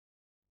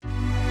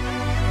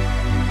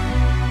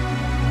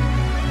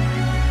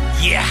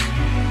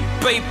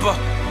paper.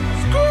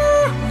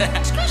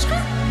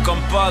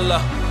 Kampala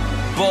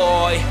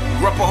Boy,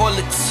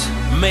 Rapaholics,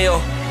 Male,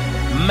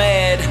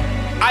 Mad,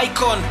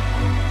 Icon.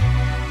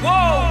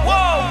 Whoa,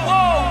 whoa,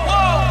 whoa,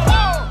 whoa,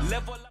 whoa.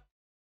 Level up.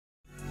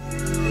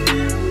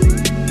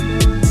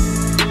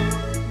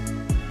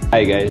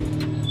 Hi guys,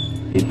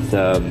 it's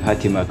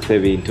Hatimax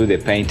into the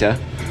painter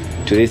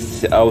to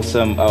this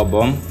awesome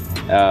album,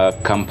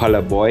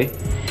 Kampala Boy.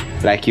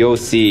 Like you'll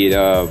see,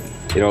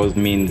 it always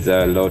means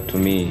a lot to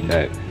me.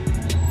 Like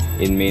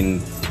it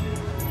means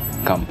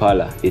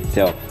Kampala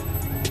itself,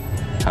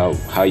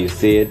 how you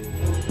see it,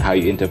 how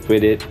you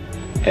interpret it,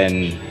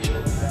 and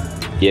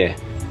yeah,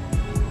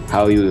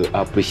 how you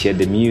appreciate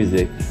the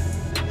music.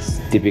 It's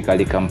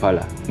typically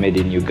Kampala, made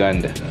in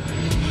Uganda.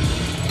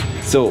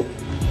 So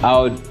I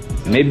would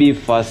maybe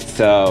first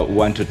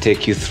want to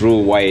take you through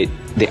why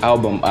the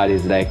album art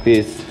is like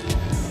this.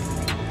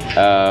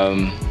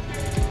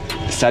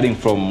 Starting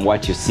from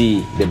what you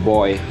see, the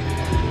boy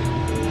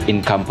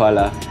in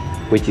Kampala,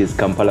 which is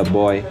Kampala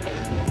Boy,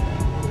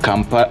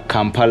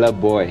 Kampala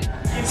Boy.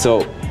 So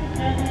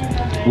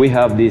we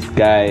have this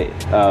guy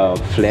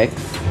Flex,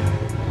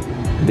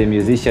 the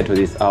musician to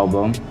this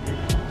album.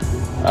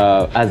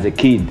 As a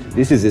kid,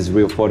 this is his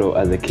real photo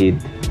as a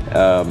kid.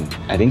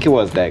 I think he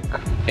was like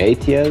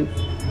 8 years,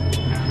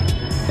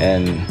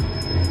 and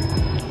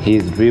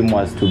his dream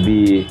was to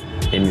be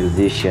a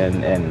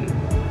musician and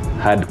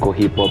hardcore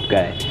hip-hop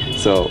guy.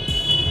 So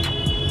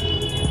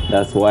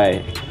that's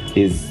why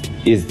he's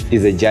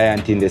a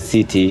giant in the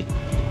city.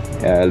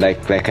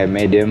 Like I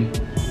made him.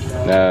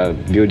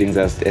 Buildings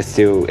are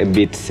still a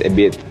bit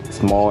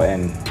small,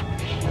 and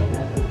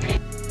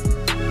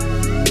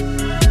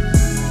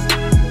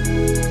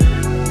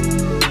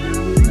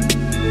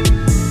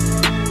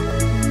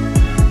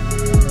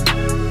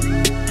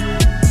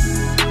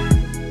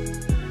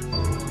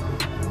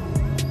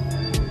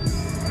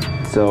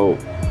so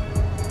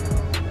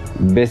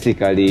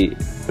basically,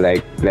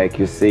 like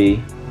you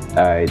see,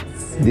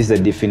 this is a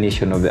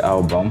definition of the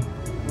album,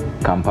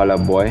 Kampala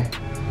Boy,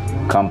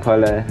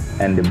 Kampala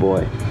and the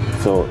boy.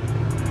 So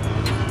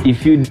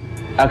if you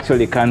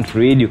actually can't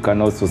read, you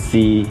can also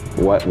see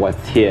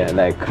what's here,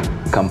 like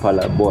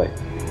Kampala Boy.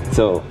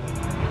 So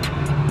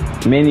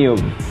many of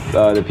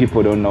the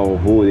people don't know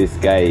who this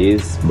guy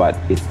is, but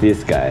it's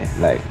this guy,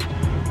 like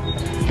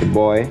the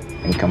boy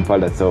in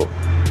Kampala. So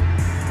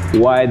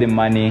why the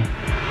money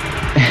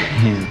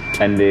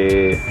and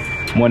the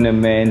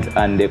monument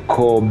and the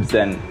corbs,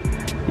 and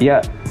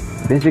yeah,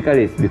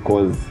 basically it's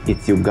because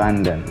it's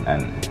Ugandan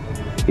and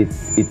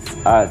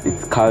it's us,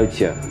 it's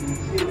culture.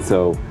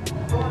 So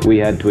we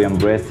had to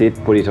embrace it,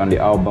 put it on the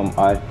album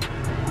art.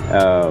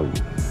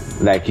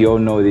 Like you all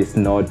know this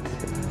note,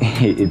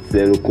 it's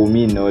the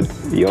Rukumi note,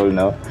 you all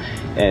know,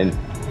 and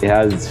it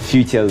has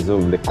features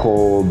of the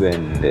Corb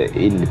and the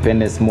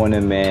Independence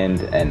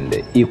Monument and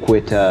the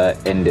Equator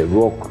and the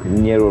rock,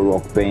 Nero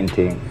rock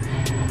painting.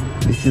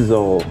 This is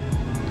all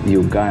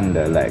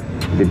Uganda, like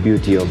the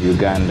beauty of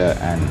Uganda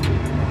and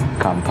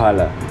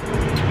Kampala.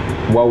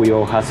 What we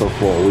all hustle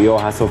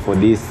for,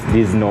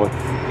 these notes.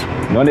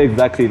 Not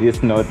exactly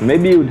this note.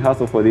 Maybe you would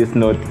hustle for this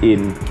note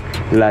in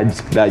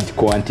large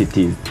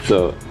quantities.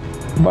 So,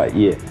 but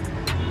yeah,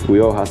 we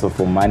all hustle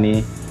for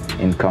money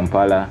in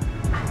Kampala,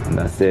 and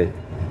that's it.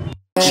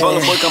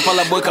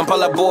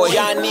 Kampala boy,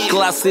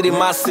 Class City,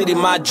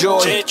 my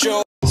joy.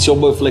 It's your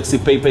boy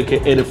Flexi Paper,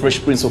 aka the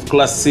Fresh Prince of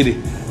Class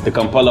City, the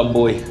Kampala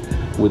Boy,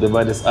 with the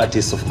baddest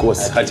artist, of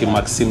course,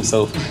 Hatimax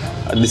himself.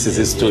 This is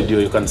his studio.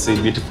 You can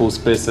see beautiful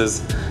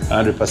spaces,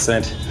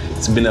 100%.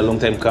 It's been a long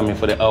time coming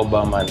for the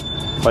album, and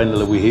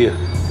finally we're here,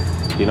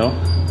 you know.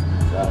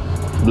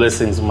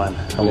 Blessings, man.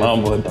 I'm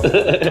humbled.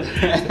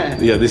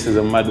 Yeah, this is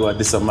a mad one.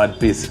 This is a mad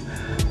piece.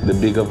 The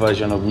bigger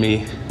version of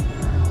me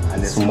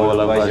and the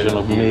smaller version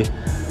of me.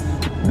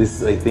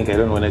 This, I think, I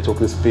don't know when I talk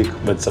to speak,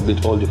 but it's a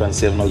bit old. You can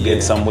see I've not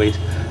gained some weight.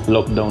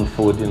 Lockdown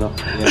food, you know.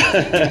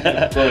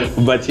 Yeah.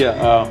 But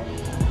yeah,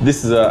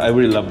 this is I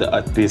really love the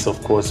art piece,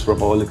 of course.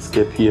 Rapaholics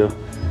kept here.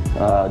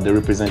 The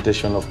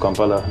representation of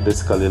Kampala,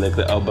 basically like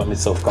the album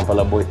itself,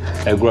 Kampala Boy.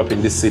 I grew up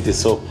in this city,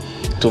 so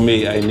to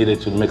me, I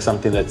needed to make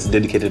something that's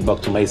dedicated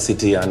back to my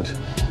city, and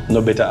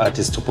no better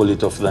artist to pull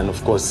it off than,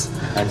 of course,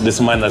 this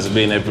man has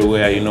been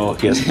everywhere. You know,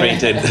 he has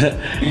painted,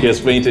 he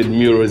has painted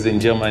murals in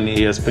Germany,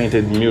 he has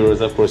painted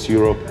murals across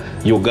Europe,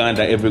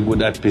 Uganda. Every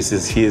good art piece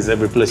is his.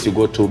 Every place you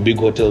go to, big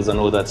hotels and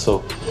all that.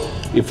 So,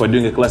 if we're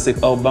doing a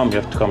classic album, you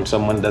have to come to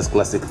someone who does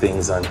classic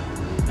things. And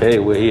hey,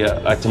 we're here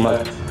at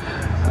Hatimax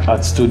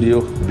Art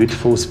Studio,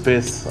 beautiful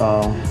space.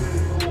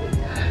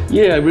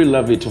 Yeah, I really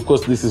love it. Of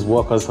course, this is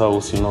workers'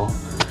 house. You know,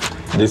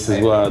 this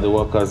is where the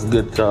workers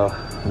get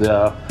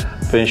their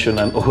pension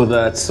and all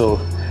that. So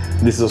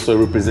this is also a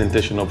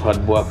representation of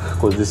hard work,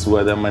 because this is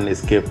where their money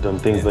is kept and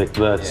things like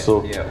that. Yeah,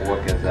 so yeah,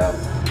 workers out.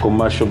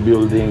 Commercial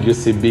building,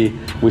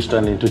 UCB, which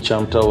turned into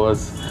Champ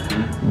Towers.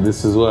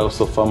 This is where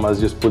also farmers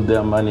just put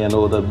their money and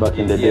all that back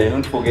in the day.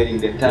 Not forgetting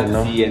the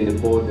taxi, you know? And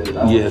the borders,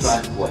 yes,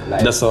 transport.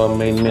 Like that's our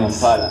main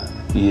Kampala.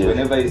 Yeah.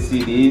 Whenever you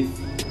see these,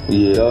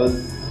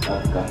 those,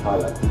 that's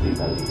Kampala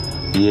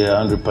typically.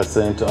 Yeah,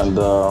 100%. And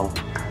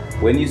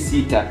when you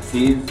see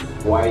taxis,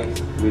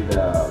 white with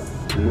a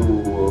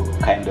blue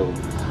kind of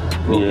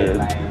broken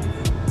lines,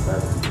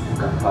 that's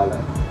Kampala.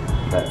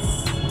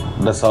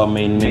 That's our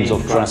main means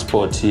of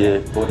transport. Yeah.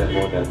 Border,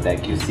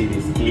 like you see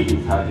this kid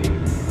is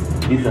having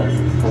this as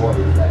his toy,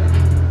 like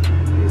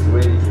he's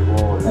ready to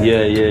roll. Like,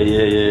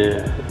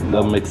 yeah.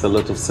 That makes a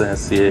lot of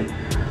sense. Yeah.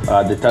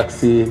 The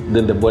taxi,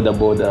 then the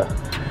border.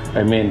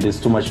 I mean, there's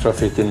too much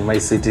traffic in my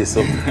city,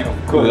 so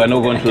we are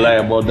not going to lie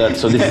about that.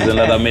 So this is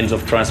another means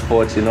of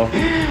transport, you know.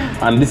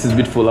 And this is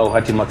beautiful how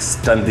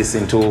Hatimax turned this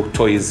into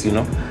toys, you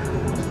know.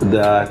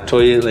 The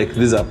toy, like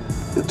these are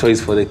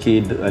toys for the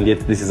kid, and yet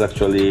this is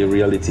actually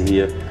reality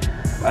here.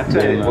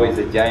 Actually, the boy is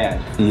a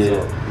giant.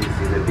 Yeah.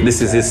 So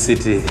this is his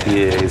city.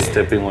 Yeah, he's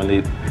stepping on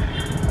it.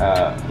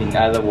 In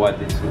other words,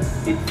 it's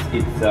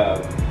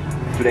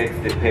flex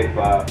the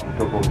paper on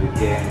top of the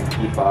can,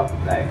 keep up,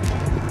 like.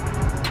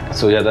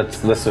 So yeah,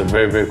 that's a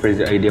very, very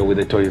crazy idea with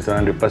the toys,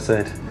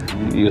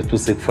 100%. You're too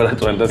sick for that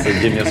one. That's a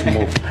genius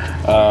move.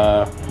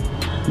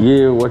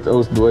 Yeah, what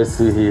else do I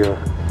see here?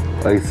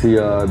 I see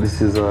this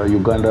is a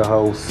Uganda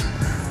house.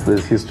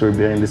 There's history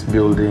behind this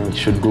building. You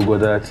should Google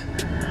that.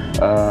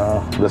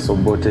 The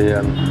Sobote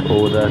and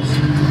all that.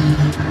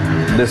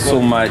 There's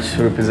so much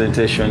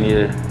representation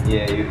here.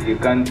 Yeah, you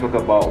can't talk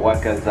about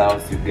Workers'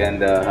 House,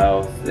 Uganda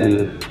House,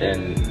 and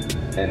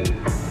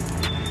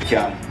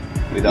Champ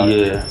without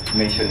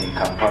mentioning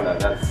Kampala.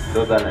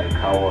 Those are like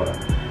our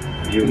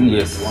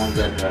buildings, ones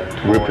that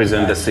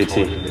represent the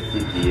city.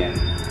 And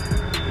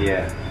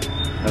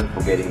not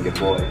forgetting the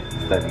boy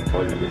starting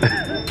calling the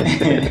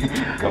city.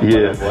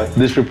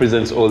 This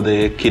represents all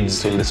the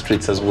kids on the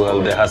streets as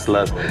well, the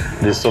hustlers.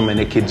 There's so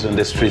many kids on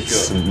the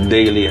streets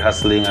daily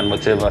hustling and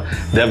whatever.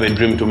 They have a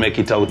dream to make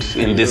it out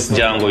in this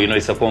jungle, you know,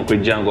 it's a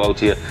concrete jungle out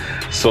here.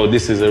 So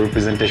this is a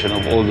representation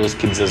of all those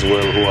kids as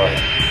well who are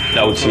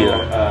out here.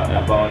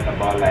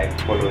 About like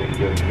following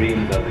your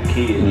dreams as a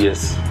kid to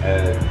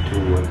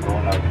a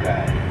grown-up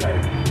guy.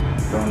 Like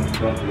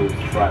don't lose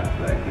track.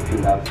 Like if you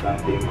love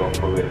something, go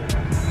for it.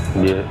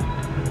 Yeah,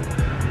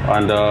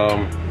 and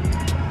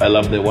I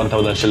love the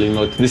 1,000 shilling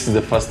note. This is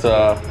the first,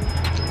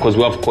 because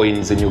we have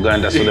coins in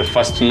Uganda, so the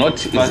first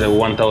note is a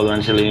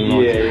 1,000 shilling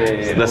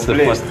note. So that's the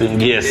first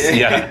thing. Yes,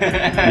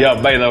 yeah.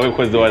 By the way,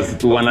 because there was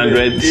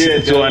 100,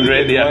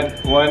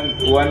 200,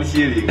 one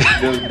shilling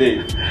those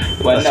days.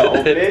 But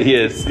now,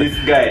 this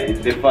guy is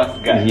the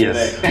first guy.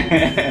 Yes.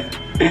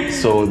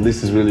 So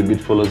this is really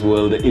beautiful as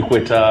well. The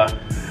equator.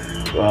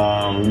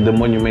 The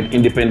monument,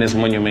 Independence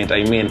Monument,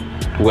 I mean,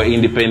 we're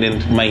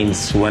independent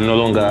minds. We're no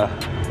longer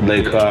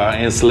like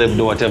enslaved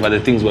or whatever. The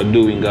things we're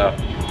doing are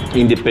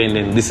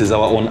independent. This is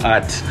our own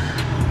art.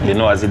 You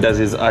know, as he does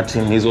his art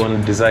in his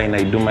own design,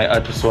 I do my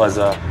art also as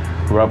a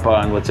rapper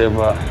and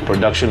whatever,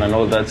 production and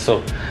all that.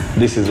 So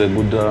this is a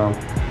good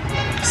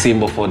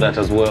symbol for that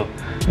as well.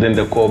 Then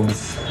the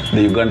Cobs,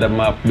 the Uganda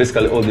map,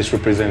 basically all this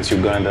represents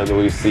Uganda the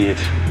way you see it.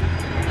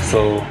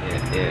 So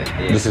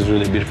this is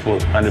really beautiful,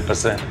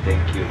 100%.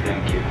 Thank you.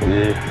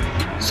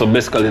 Yeah. So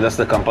basically that's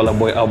the Kampala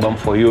Boy album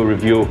for you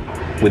review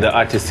with the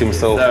artist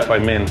himself. I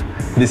mean,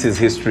 this is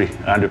history,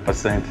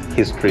 100%.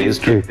 History.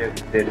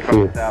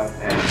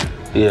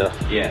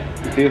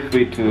 Feel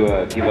free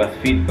to give us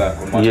feedback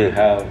on what you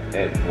have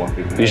and what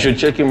we You should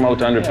check him out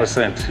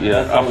 100%.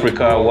 Yeah,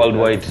 Africa,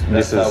 worldwide.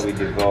 That's how we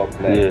develop.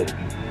 Like,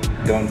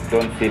 don't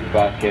sit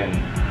back and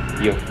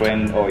your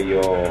friend or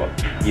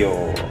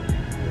your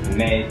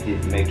mate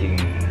is making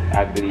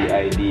ugly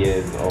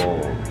ideas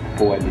or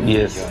poor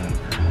decisions.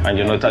 And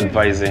you're not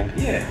advising.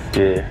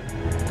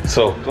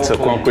 So it's a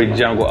concrete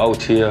jungle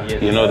out here.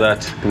 You know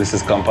that this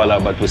is Kampala,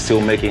 but we're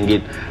still making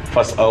it.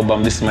 First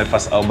album. This is my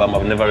first album.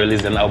 I've never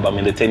released an album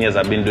in the 10 years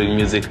I've been doing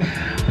music,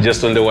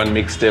 just on the one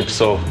mixtape.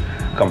 So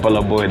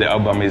Kampala Boy, the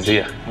album is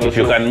here. Also, if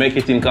you can make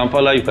it in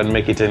Kampala, you can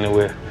make it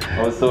anywhere.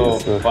 Also,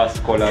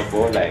 first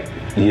collabo, like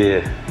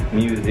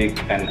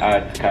music and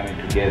art coming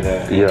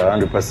together.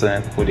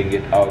 100%. Putting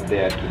it out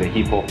there to the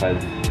hip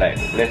hoppers, like,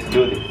 let's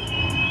do this.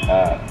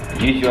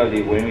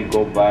 Usually when we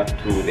go back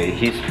to the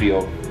history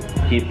of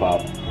hip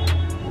hop,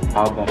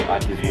 album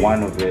art is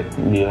one of it,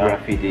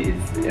 graffiti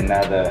is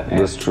another.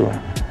 That's true.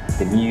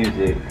 The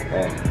music,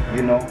 and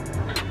you know,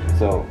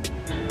 so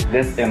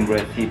let's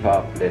embrace hip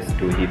hop, let's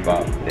do hip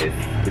hop,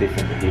 let's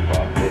listen to hip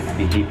hop, let's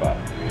be hip hop.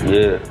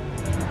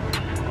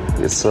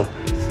 Yes, sir.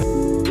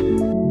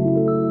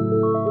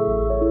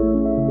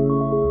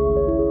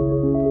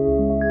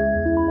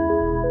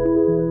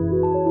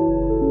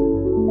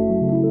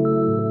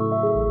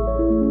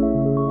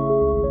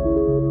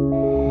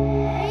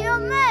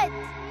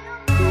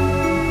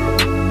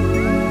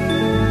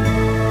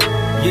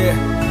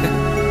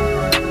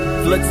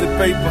 Flexi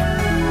paper.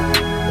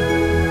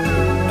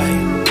 Ay.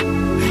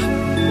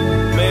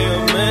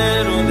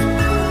 Man on the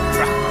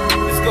track.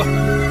 Let's go.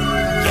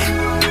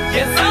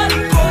 Yes, I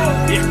go.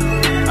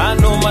 I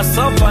know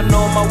myself, I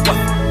know my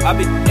wife. I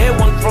be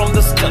A1 from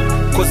the start,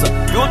 cause I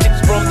built it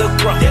from the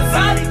ground. Yes, I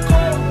go.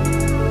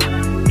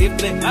 If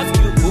they ask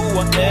you who I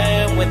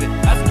am, when they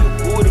ask you